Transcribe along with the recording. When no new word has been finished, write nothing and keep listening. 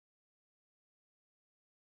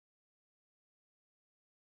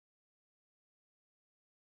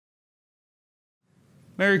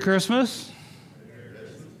Merry Christmas.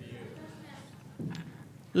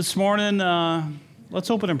 This morning,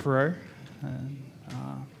 let's open in prayer.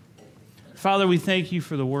 Father, we thank you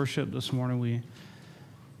for the worship this morning.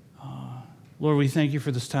 Lord, we thank you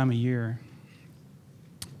for this time of year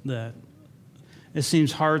that it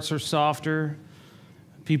seems hearts are softer,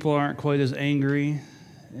 people aren't quite as angry,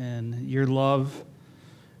 and your love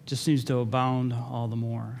just seems to abound all the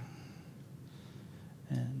more.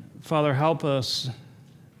 And Father, help us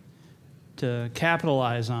to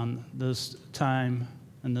capitalize on this time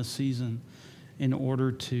and this season in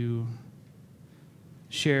order to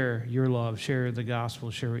share your love, share the gospel,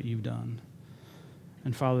 share what you've done.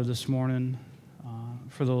 And Father, this morning,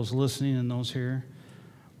 for those listening and those here,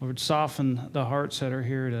 Lord, soften the hearts that are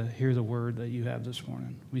here to hear the word that you have this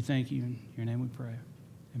morning. We thank you. In your name we pray.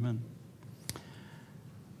 Amen.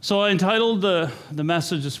 So I entitled the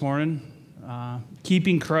message this morning,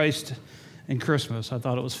 Keeping Christ in Christmas. I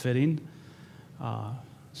thought it was fitting.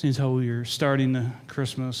 Seems how we are starting the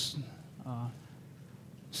Christmas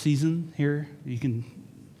season here. You can,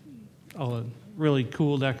 all the really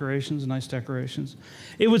cool decorations, nice decorations.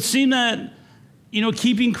 It would seem that,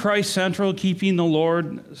 keeping Christ central, keeping the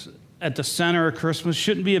Lord at the center of Christmas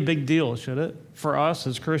shouldn't be a big deal, should it? For us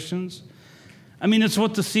as Christians. I mean, it's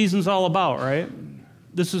what the season's all about, right?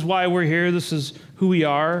 This is why we're here. This is who we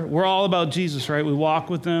are. We're all about Jesus, right? We walk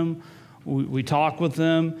with him. We talk with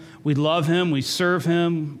him. We love him. We serve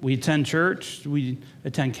him. We attend church. We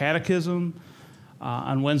attend catechism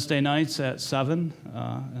on Wednesday nights at 7.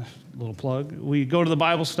 A little plug. We go to the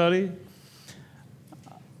Bible study.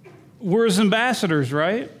 We're his ambassadors,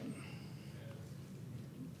 right?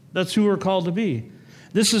 That's who we're called to be.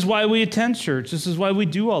 This is why we attend church. This is why we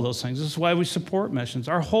do all those things. This is why we support missions.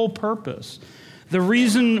 Our whole purpose. The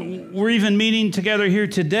reason we're even meeting together here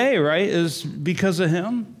today, right, is because of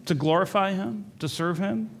him, to glorify him, to serve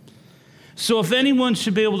him. So if anyone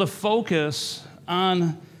should be able to focus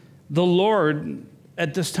on the Lord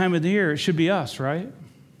at this time of the year, it should be us, right?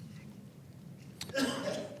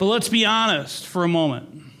 But let's be honest for a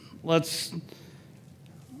moment. Let's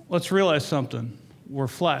realize something. We're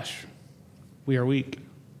flesh. We are weak.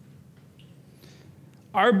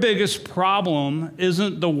 Our biggest problem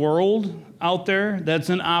isn't the world out there that's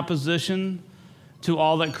in opposition to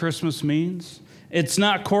all that Christmas means. It's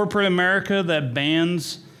not corporate America that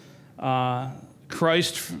bans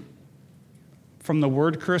Christ from the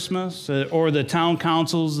word Christmas, or the town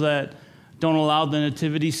councils that don't allow the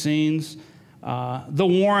nativity scenes. The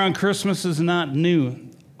war on Christmas is not new.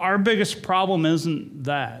 Our biggest problem isn't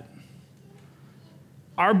that.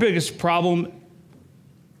 Our biggest problem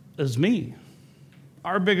is me.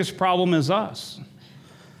 Our biggest problem is us.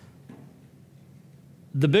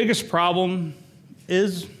 The biggest problem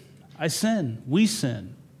is I sin. We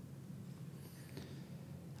sin.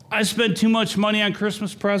 I spend too much money on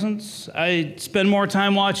Christmas presents. I spend more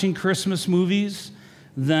time watching Christmas movies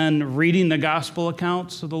than reading the gospel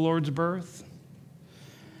accounts of the Lord's birth.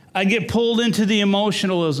 I get pulled into the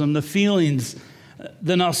emotionalism, the feelings,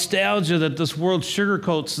 the nostalgia that this world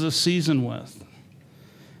sugarcoats this season with.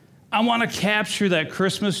 I want to capture that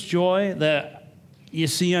Christmas joy that you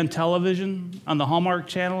see on television, on the Hallmark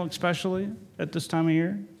Channel especially at this time of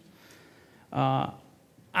year.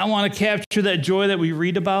 I want to capture that joy that we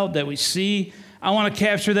read about, that we see. I want to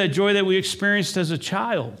capture that joy that we experienced as a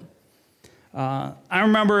child. I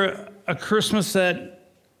remember a Christmas that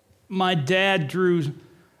my dad drew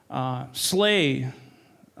sleigh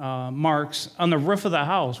marks on the roof of the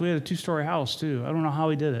house. We had a 2-story house too. I don't know how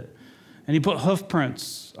he did it. And he put hoof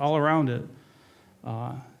prints all around it.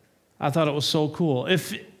 I thought it was so cool.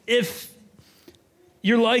 If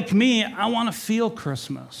you're like me, I want to feel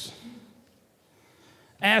Christmas.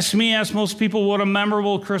 Ask most people what a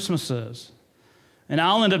memorable Christmas is. And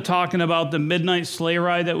I'll end up talking about the midnight sleigh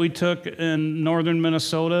ride that we took in northern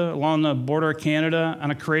Minnesota along the border of Canada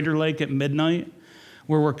on a crater lake at midnight,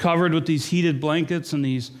 where we're covered with these heated blankets and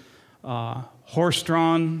these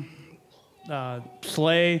horse-drawn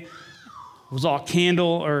sleigh. It was all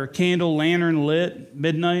candle lantern lit,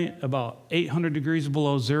 midnight, about 800 degrees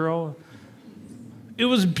below zero. It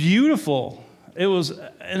was beautiful. It was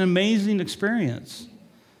an amazing experience.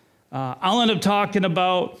 I'll end up talking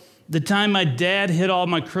about the time my dad hid all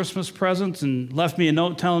my Christmas presents and left me a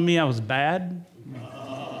note telling me I was bad.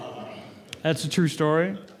 That's a true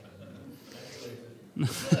story.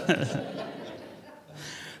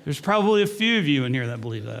 There's probably a few of you in here that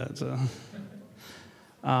believe that. So.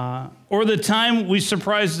 Or the time we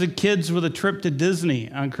surprised the kids with a trip to Disney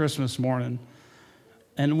on Christmas morning.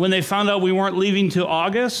 And when they found out we weren't leaving till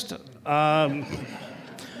August,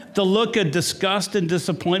 the look of disgust and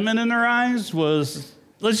disappointment in their eyes was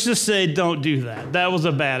let's just say don't do that. That was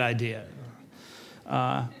a bad idea.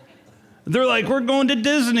 They're like, we're going to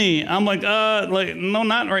Disney. I'm like, no,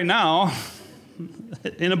 not right now.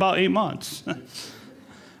 In about 8 months.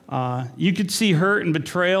 You could see hurt and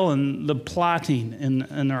betrayal and the plotting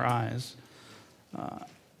in their eyes.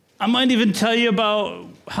 I might even tell you about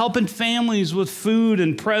helping families with food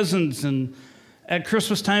and presents and at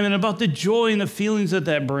Christmas time and about the joy and the feelings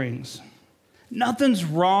that brings. Nothing's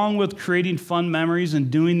wrong with creating fun memories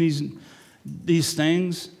and doing these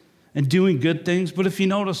things and doing good things, but if you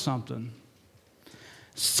notice something,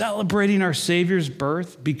 celebrating our Savior's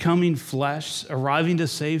birth, becoming flesh, arriving to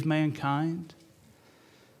save mankind,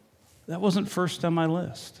 that wasn't first on my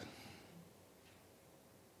list.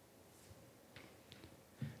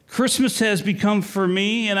 Christmas has become for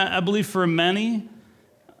me, and I believe for many,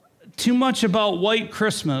 too much about White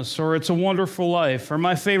Christmas or It's a Wonderful Life or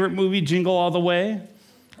my favorite movie, Jingle All the Way,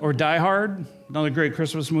 or Die Hard, another great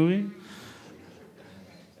Christmas movie,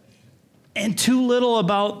 and too little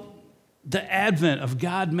about the advent of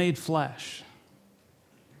God made flesh.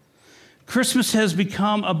 Christmas has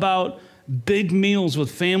become about big meals with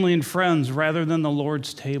family and friends rather than the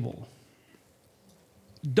Lord's table.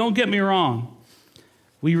 Don't get me wrong.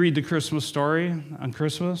 We read the Christmas story on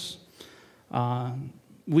Christmas.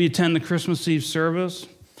 We attend the Christmas Eve service.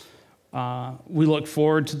 We look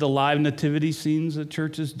forward to the live nativity scenes that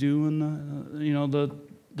churches do and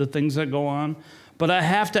the things that go on. But I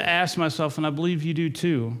have to ask myself, and I believe you do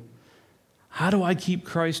too, how do I keep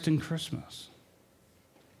Christ in Christmas?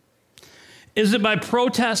 Is it by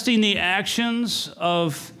protesting the actions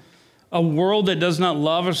of a world that does not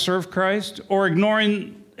love or serve Christ, or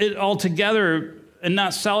ignoring it altogether and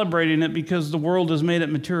not celebrating it because the world has made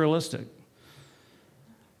it materialistic?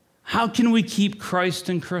 How can we keep Christ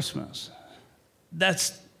in Christmas?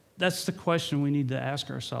 That's the question we need to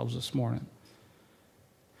ask ourselves this morning.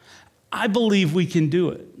 I believe we can do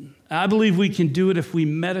it. I believe we can do it if we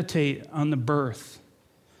meditate on the birth,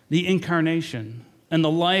 the incarnation, and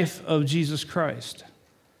the life of Jesus Christ,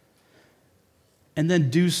 and then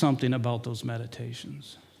do something about those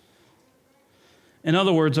meditations. In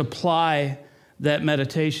other words, apply that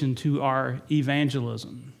meditation to our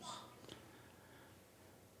evangelism.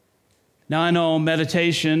 Now, I know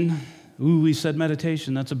meditation, we said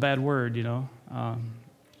meditation, that's a bad word,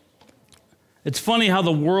 It's funny how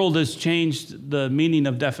the world has changed the meaning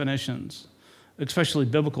of definitions, especially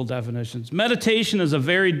biblical definitions. Meditation is a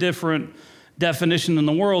very different definition in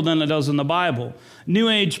the world than it does in the Bible. New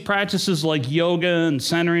Age practices like yoga and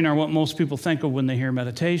centering are what most people think of when they hear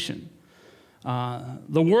meditation.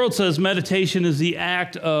 The world says meditation is the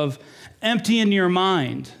act of emptying your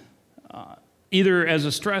mind, either as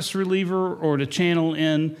a stress reliever or to channel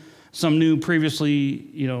in some new, previously,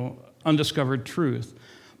 undiscovered truth.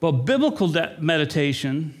 But biblical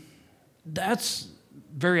meditation, that's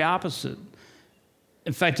very opposite.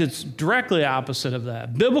 In fact, it's directly opposite of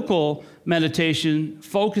that. Biblical meditation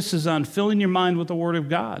focuses on filling your mind with the Word of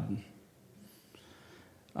God.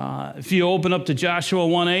 If you open up to Joshua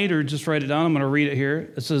 1:8, or just write it down, I'm going to read it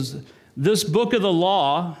here. It says, "This book of the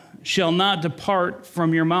law shall not depart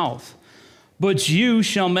from your mouth, but you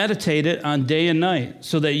shall meditate it on day and night,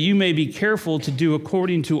 so that you may be careful to do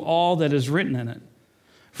according to all that is written in it.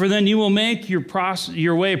 For then you will make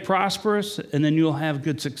your way prosperous, and then you will have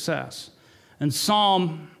good success." And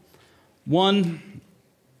Psalm 1,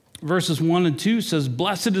 verses 1 and 2 says,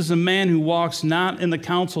 "Blessed is the man who walks not in the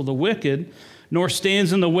counsel of the wicked, nor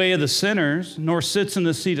stands in the way of the sinners, nor sits in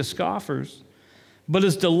the seat of scoffers. But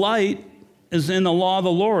his delight is in the law of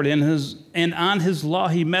the Lord, and on his law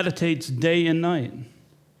he meditates day and night."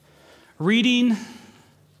 Reading,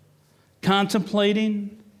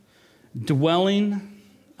 contemplating, dwelling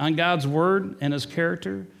on God's word and his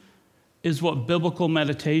character is what biblical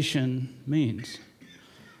meditation means.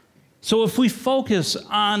 So if we focus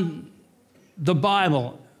on the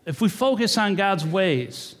Bible, if we focus on God's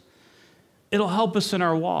ways, it'll help us in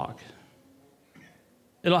our walk.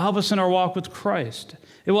 It'll help us in our walk with Christ.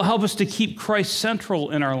 It will help us to keep Christ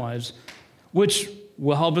central in our lives, which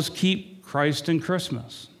will help us keep Christ in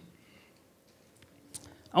Christmas.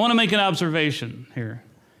 I want to make an observation here.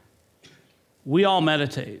 We all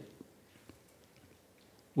meditate.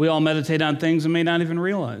 We all meditate on things and may not even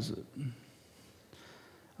realize it.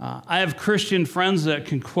 I have Christian friends that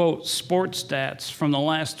can quote sports stats from the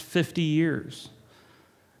last 50 years,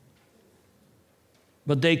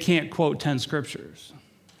 but they can't quote 10 scriptures.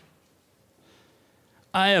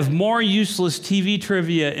 I have more useless TV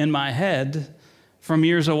trivia in my head from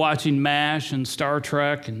years of watching MASH and Star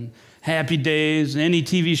Trek and Happy Days, any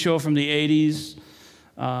TV show from the 80s,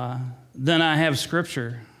 than I have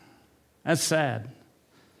scripture. That's sad.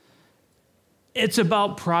 It's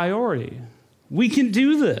about priority. We can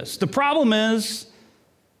do this. The problem is,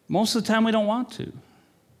 most of the time we don't want to,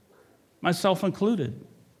 myself included.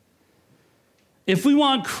 If we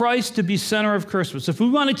want Christ to be center of Christmas, if we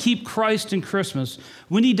want to keep Christ in Christmas,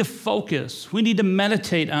 we need to focus. We need to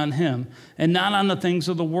meditate on him and not on the things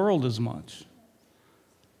of the world as much,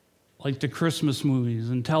 like the Christmas movies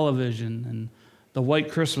and television and the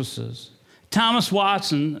white Christmases. Thomas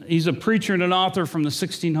Watson, he's a preacher and an author from the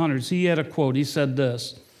 1600s. He had a quote. He said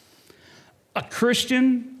this: "A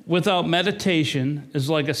Christian without meditation is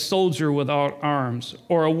like a soldier without arms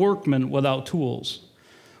or a workman without tools.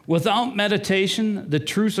 Without meditation, the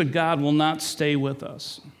truths of God will not stay with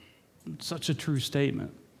us." It's such a true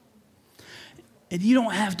statement. And you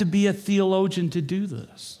don't have to be a theologian to do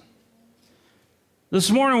this. This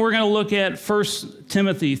morning, we're going to look at 1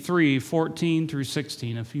 Timothy 3, 14 through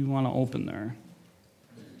 16, if you want to open there.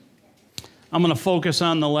 I'm going to focus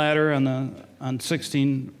on the latter, on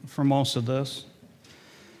 16 for most of this,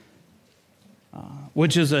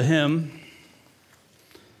 which is a hymn.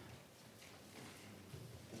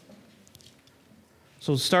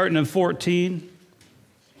 So starting in 14,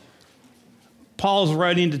 Paul's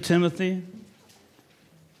writing to Timothy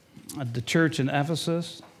at the church in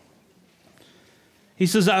Ephesus. He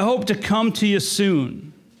says, "I hope to come to you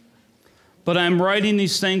soon, but I'm writing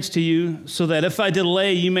these things to you so that if I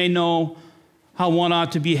delay, you may know how one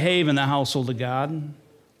ought to behave in the household of God,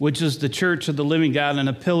 which is the church of the living God and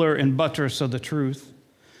a pillar and buttress of the truth.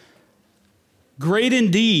 Great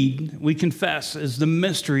indeed, we confess, is the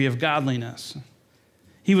mystery of godliness.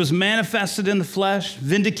 He was manifested in the flesh,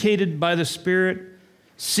 vindicated by the Spirit,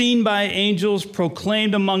 seen by angels,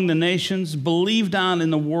 proclaimed among the nations, believed on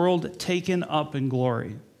in the world, taken up in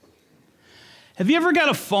glory." Have you ever got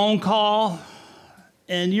a phone call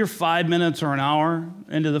and you're 5 minutes or an hour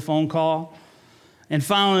into the phone call and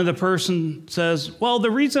finally the person says, "Well,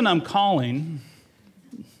 the reason I'm calling,"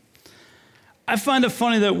 I find it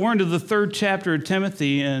funny that we're into the 3rd chapter of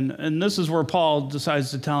Timothy, and this is where Paul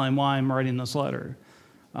decides to tell him why I'm writing this letter.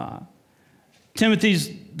 Timothy's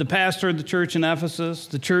the pastor of the church in Ephesus.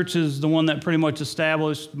 The church is the one that pretty much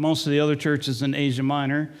established most of the other churches in Asia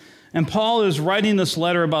Minor. And Paul is writing this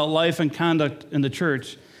letter about life and conduct in the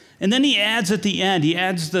church. And then he adds at the end, he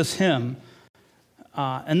adds this hymn.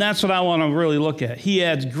 And that's what I want to really look at. He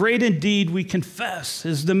adds, "Great indeed, we confess,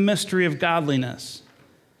 is the mystery of godliness.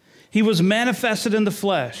 He was manifested in the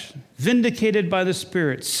flesh, vindicated by the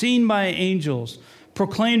Spirit, seen by angels,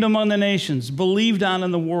 proclaimed among the nations, believed on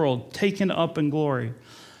in the world, taken up in glory."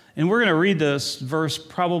 And we're going to read this verse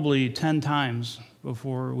probably 10 times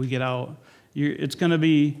before we get out. It's going to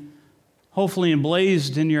be hopefully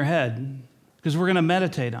emblazed in your head because we're going to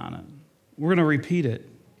meditate on it. We're going to repeat it.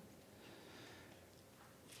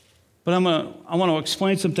 But I want to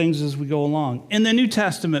explain some things as we go along. In the New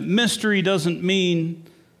Testament, mystery doesn't mean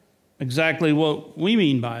exactly what we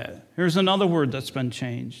mean by it. Here's another word that's been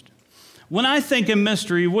changed. When I think of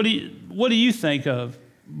mystery, what do you think of?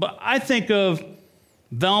 But I think of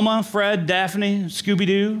Velma, Fred, Daphne,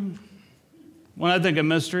 Scooby-Doo. When I think of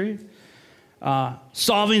mystery,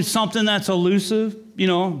 solving something that's elusive,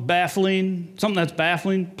 baffling, something that's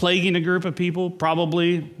baffling, plaguing a group of people,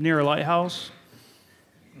 probably near a lighthouse.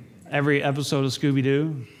 Every episode of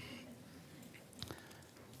Scooby-Doo.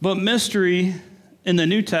 But mystery in the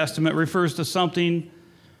New Testament refers to something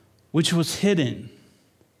which was hidden,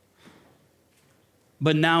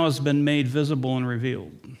 but now has been made visible and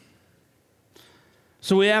revealed.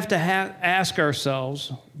 So we have to ask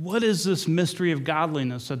ourselves, what is this mystery of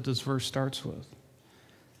godliness that this verse starts with?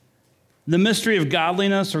 The mystery of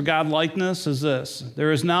godliness or godlikeness is this: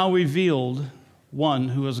 there is now revealed one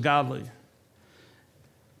who is godly.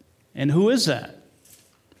 And who is that?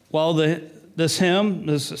 Well, this hymn,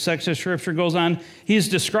 this section of Scripture goes on, he is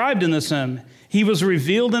described in this hymn. He was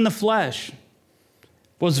revealed in the flesh,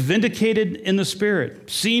 was vindicated in the Spirit,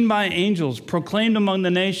 seen by angels, proclaimed among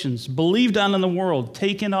the nations, believed on in the world,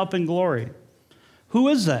 taken up in glory. Who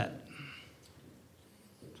is that?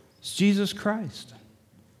 It's Jesus Christ,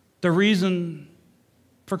 the reason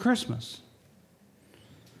for Christmas.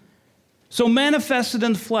 So manifested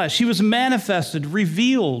in the flesh. He was manifested,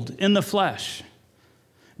 revealed in the flesh.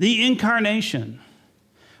 The incarnation,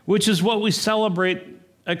 which is what we celebrate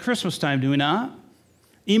at Christmas time, do we not?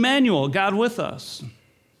 Emmanuel, God with us.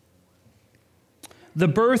 The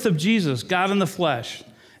birth of Jesus, God in the flesh.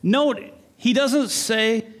 Note, he doesn't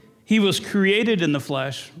say he was created in the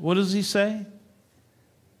flesh. What does he say?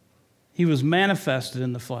 He was manifested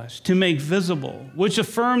in the flesh to make visible, which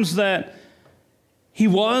affirms that he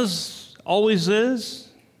was, always is,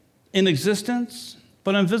 in existence,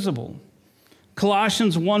 but invisible.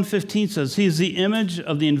 Colossians 1:15 says, he is the image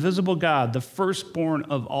of the invisible God, the firstborn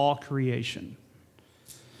of all creation.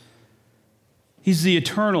 He's the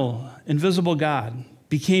eternal, invisible God,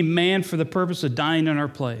 became man for the purpose of dying in our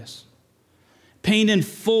place, paying in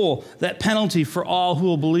full that penalty for all who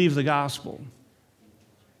will believe the gospel.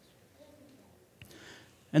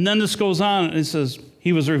 And then this goes on, and it says,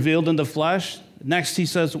 he was revealed in the flesh. Next, he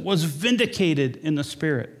says, was vindicated in the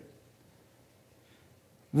spirit.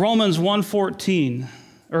 Romans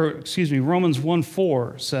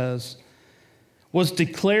 1:4 says, was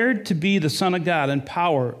declared to be the Son of God in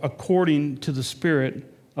power according to the Spirit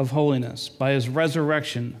of holiness by his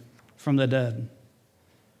resurrection from the dead.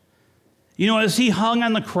 You know, as he hung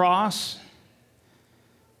on the cross,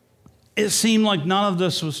 it seemed like none of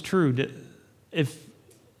this was true. If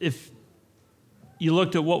you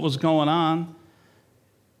looked at what was going on,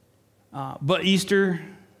 but Easter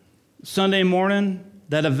Sunday morning,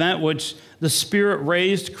 that event which the Spirit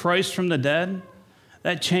raised Christ from the dead,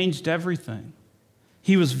 that changed everything.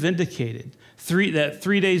 He was vindicated.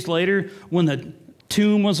 3 days later, when the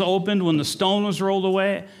tomb was opened, when the stone was rolled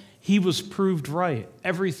away, he was proved right.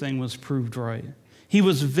 Everything was proved right. He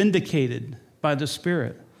was vindicated by the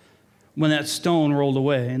Spirit when that stone rolled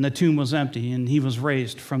away and the tomb was empty and he was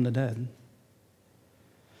raised from the dead.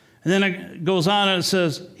 And then it goes on and it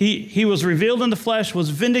says, he was revealed in the flesh, was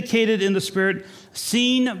vindicated in the Spirit,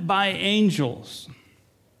 seen by angels.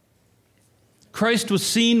 Christ was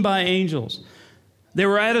seen by angels. They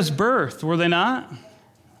were at his birth, were they not?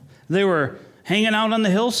 They were hanging out on the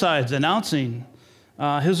hillsides announcing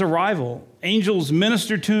his arrival. Angels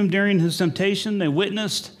ministered to him during his temptation. They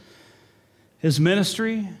witnessed his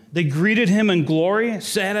ministry. They greeted him in glory,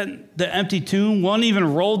 sat at the empty tomb. One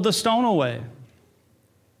even rolled the stone away.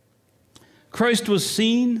 Christ was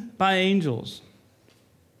seen by angels.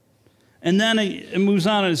 And then it moves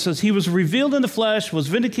on and it says, he was revealed in the flesh, was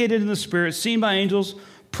vindicated in the Spirit, seen by angels,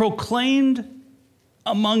 proclaimed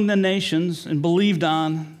among the nations, and believed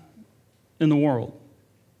on in the world.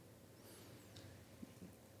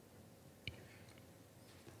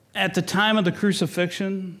 At the time of the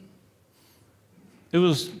crucifixion, it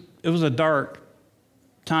was a dark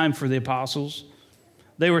time for the apostles.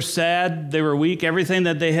 They were sad, they were weak. Everything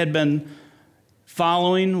that they had been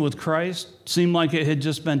following with Christ seemed like it had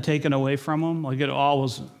just been taken away from them, like it all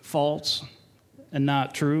was false and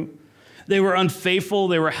not true. They were unfaithful,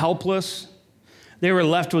 they were helpless, they were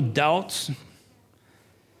left with doubts.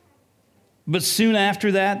 But soon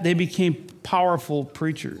after that, they became powerful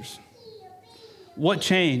preachers. What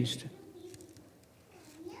changed?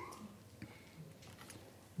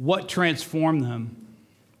 What transformed them?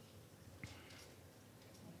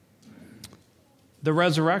 The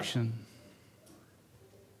resurrection.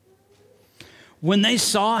 When they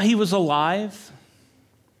saw he was alive,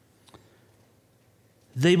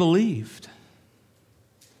 they believed.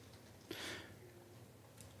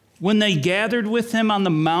 When they gathered with him on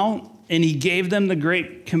the mount and he gave them the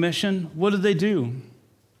Great Commission, what did they do?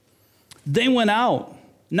 They went out,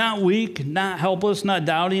 not weak, not helpless, not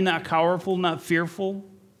doubting, not cowerful, not fearful.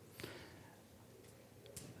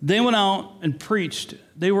 They went out and preached.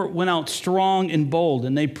 They went out strong and bold,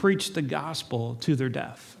 and they preached the gospel to their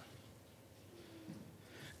death.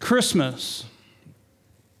 Christmas,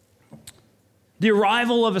 the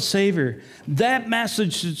arrival of a Savior, that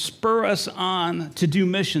message should spur us on to do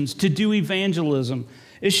missions, to do evangelism.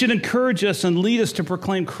 It should encourage us and lead us to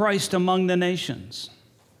proclaim Christ among the nations.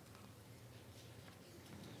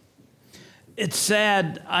 It's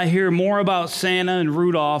sad I hear more about Santa and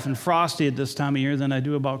Rudolph and Frosty at this time of year than I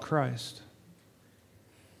do about Christ.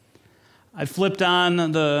 I flipped on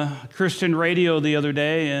the Christian radio the other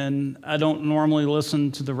day, and I don't normally listen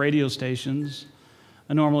to the radio stations.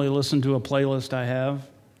 I normally listen to a playlist I have,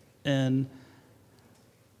 and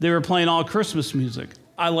they were playing all Christmas music.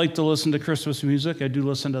 I like to listen to Christmas music. I do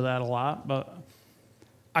listen to that a lot, but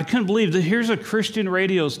I couldn't believe that here's a Christian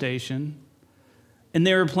radio station, and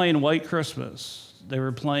they were playing White Christmas. They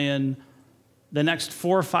were playing the next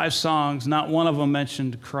 4 or 5 songs. Not one of them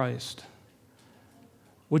mentioned Christ,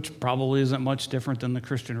 which probably isn't much different than the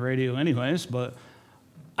Christian radio anyways, but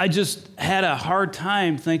I just had a hard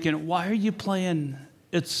time thinking, why are you playing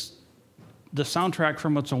It's the soundtrack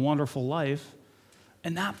from It's a Wonderful Life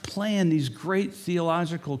and not playing these great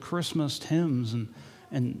theological Christmas hymns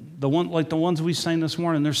and the one like the ones we sang this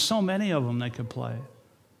morning? There's so many of them they could play.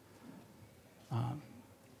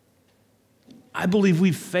 I believe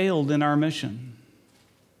we've failed in our mission.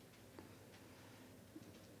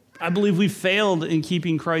 I believe we failed in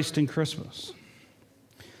keeping Christ in Christmas.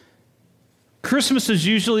 Christmas is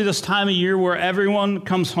usually this time of year where everyone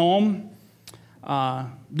comes home.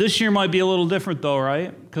 This year might be a little different though,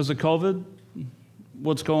 right? Because of COVID,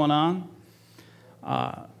 what's going on.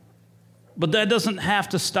 But that doesn't have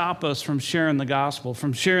to stop us from sharing the gospel,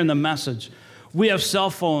 from sharing the message. We have cell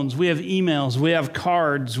phones, we have emails, we have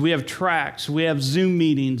cards, we have tracts, we have Zoom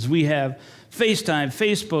meetings, we have FaceTime,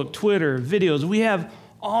 Facebook, Twitter, videos. We have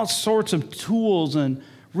all sorts of tools and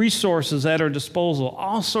resources at our disposal,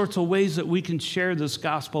 all sorts of ways that we can share this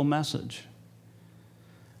gospel message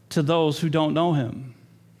to those who don't know him.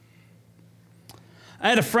 I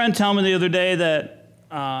had a friend tell me the other day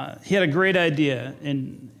that he had a great idea,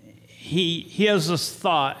 and he has this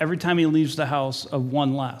thought every time he leaves the house of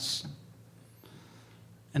one less.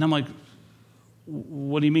 And I'm like,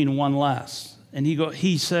 what do you mean one less? And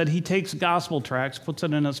he said he takes gospel tracts, puts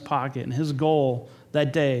it in his pocket, and his goal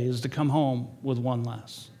that day is to come home with one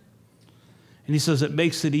less. And he says it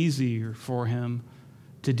makes it easier for him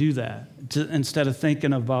to do that, instead of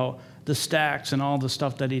thinking about the stacks and all the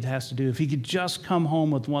stuff that he has to do. If he could just come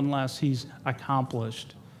home with one less, he's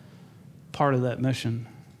accomplished part of that mission.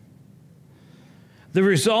 The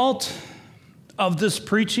result of this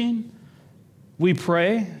preaching, we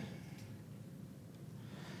pray,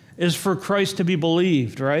 is for Christ to be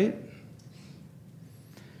believed, right?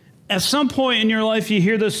 At some point in your life, you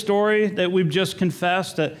hear this story that we've just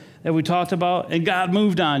confessed, that we talked about, and God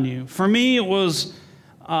moved on you. For me, it was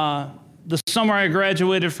the summer I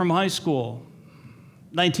graduated from high school,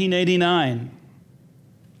 1989.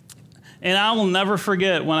 And I will never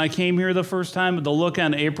forget when I came here the first time, the look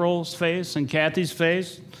on April's face and Kathy's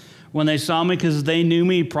face when they saw me, because they knew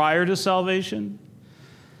me prior to salvation.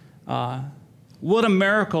 What a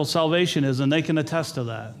miracle salvation is, and they can attest to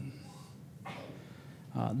that.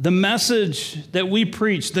 The message that we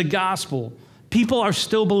preach, the gospel, people are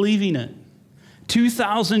still believing it.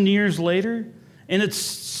 2,000 years later, and it's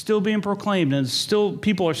still being proclaimed, and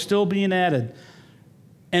people are still being added.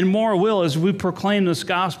 And more will as we proclaim this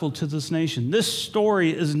gospel to this nation. This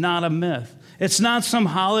story is not a myth. It's not some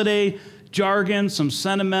holiday jargon, some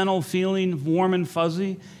sentimental feeling, warm and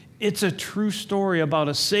fuzzy. It's a true story about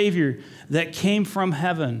a Savior that came from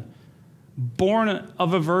heaven, born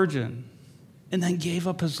of a virgin, and then gave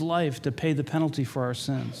up his life to pay the penalty for our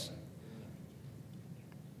sins.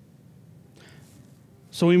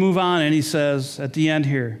 So we move on, and he says at the end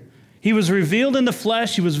here, he was revealed in the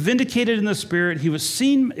flesh, he was vindicated in the spirit, he was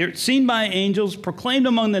seen by angels, proclaimed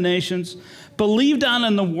among the nations, believed on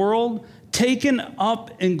in the world, taken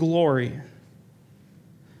up in glory.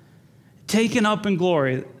 Taken up in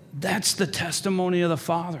glory. That's the testimony of the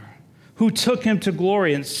Father, who took him to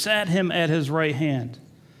glory and sat him at his right hand.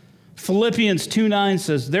 Philippians 2:9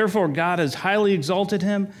 says, therefore God has highly exalted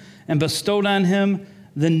him and bestowed on him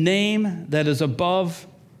the name that is above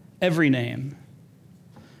every name.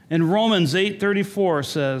 And Romans 8:34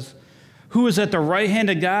 says, who is at the right hand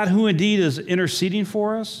of God, who indeed is interceding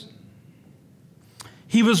for us?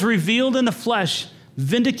 He was revealed in the flesh,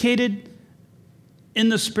 vindicated in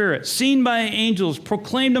the spirit, seen by angels,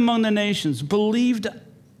 proclaimed among the nations, believed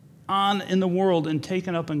on in the world, and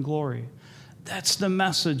taken up in glory. That's the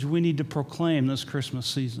message we need to proclaim this Christmas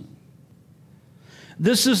season.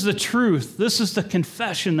 This is the truth. This is the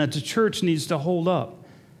confession that the church needs to hold up.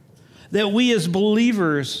 That we as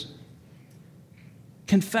believers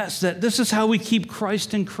confess that this is how we keep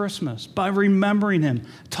Christ in Christmas, by remembering him,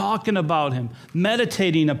 talking about him,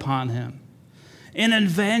 meditating upon him, and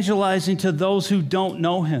evangelizing to those who don't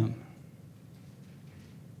know him.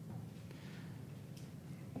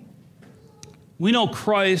 We know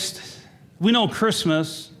Christ, we know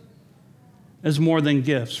Christmas is more than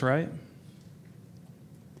gifts, right?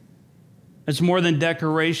 It's more than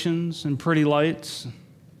decorations and pretty lights.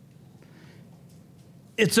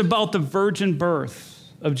 It's about the virgin birth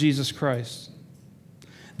of Jesus Christ,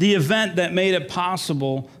 the event that made it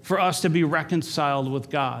possible for us to be reconciled with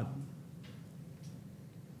God.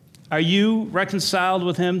 Are you reconciled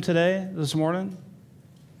with him today, this morning?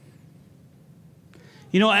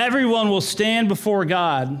 You know, everyone will stand before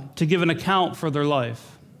God to give an account for their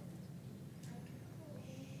life.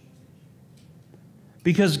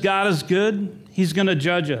 Because God is good, he's going to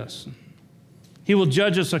judge us. He will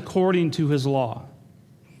judge us according to his law.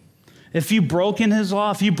 If you've broken his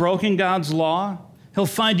law, if you've broken God's law, he'll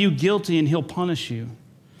find you guilty and he'll punish you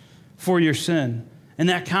for your sin. And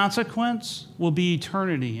that consequence will be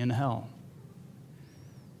eternity in hell.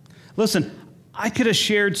 Listen, I could have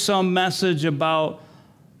shared some message about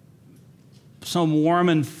some warm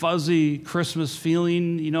and fuzzy Christmas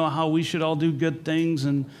feeling, you know, how we should all do good things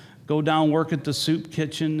and go down, work at the soup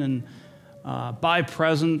kitchen and buy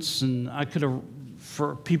presents. And I could have,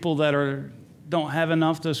 for people that don't have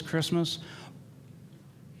enough this Christmas.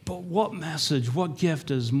 But what message, what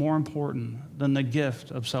gift is more important than the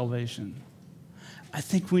gift of salvation? I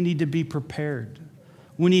think we need to be prepared.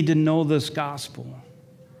 We need to know this gospel.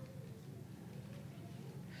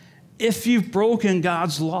 If you've broken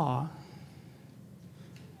God's law,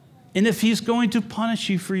 and if he's going to punish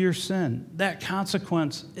you for your sin, that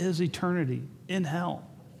consequence is eternity in hell.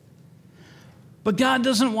 But God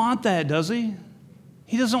doesn't want that, does he?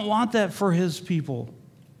 He doesn't want that for his people.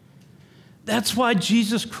 That's why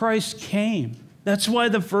Jesus Christ came. That's why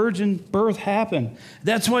the virgin birth happened.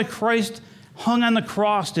 That's why Christ hung on the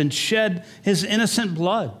cross and shed his innocent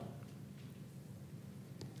blood.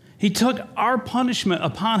 He took our punishment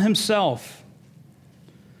upon himself,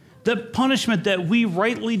 the punishment that we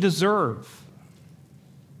rightly deserve.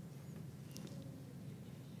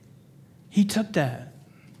 He took that.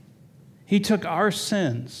 He took our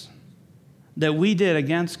sins that we did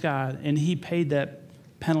against God, and he paid that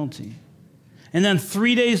penalty. And then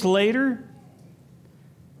 3 days later,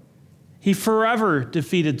 he forever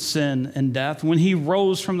defeated sin and death when he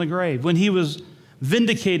rose from the grave, when he was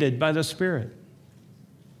vindicated by the Spirit.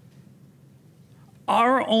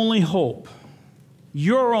 Our only hope,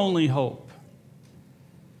 your only hope,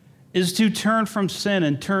 is to turn from sin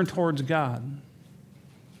and turn towards God.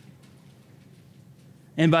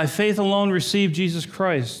 And by faith alone receive Jesus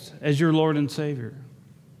Christ as your Lord and Savior.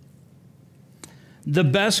 The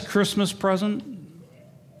best Christmas present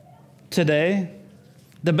today,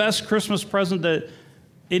 the best Christmas present that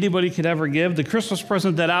anybody could ever give, the Christmas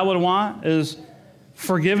present that I would want is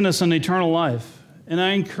forgiveness and eternal life. And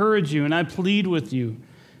I encourage you and I plead with you,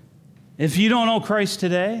 if you don't know Christ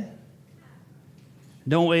today,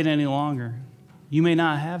 don't wait any longer. You may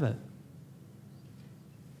not have it.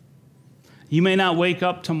 You may not wake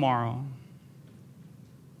up tomorrow.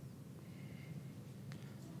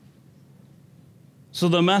 So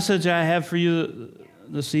the message I have for you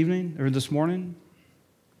this evening or this morning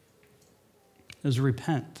is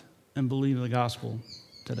repent and believe the gospel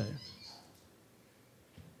today.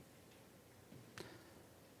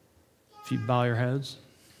 If you bow your heads.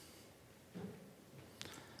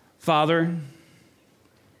 Father,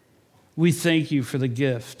 we thank you for the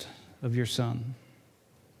gift of your Son.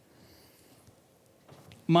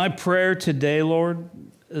 My prayer today, Lord,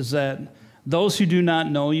 is that those who do not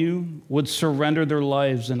know you would surrender their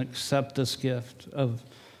lives and accept this gift of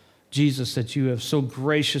Jesus that you have so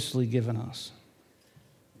graciously given us.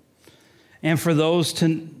 And for those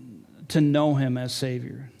to know him as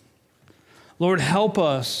Savior. Lord, help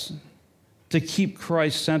us to keep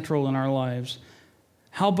Christ central in our lives.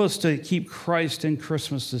 Help us to keep Christ in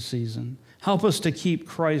Christmas this season. Help us to keep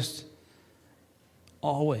Christ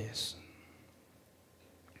always.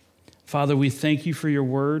 Father, we thank you for your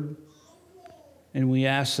word, and we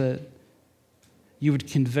ask that you would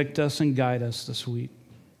convict us and guide us this week.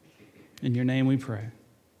 In your name we pray.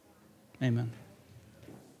 Amen.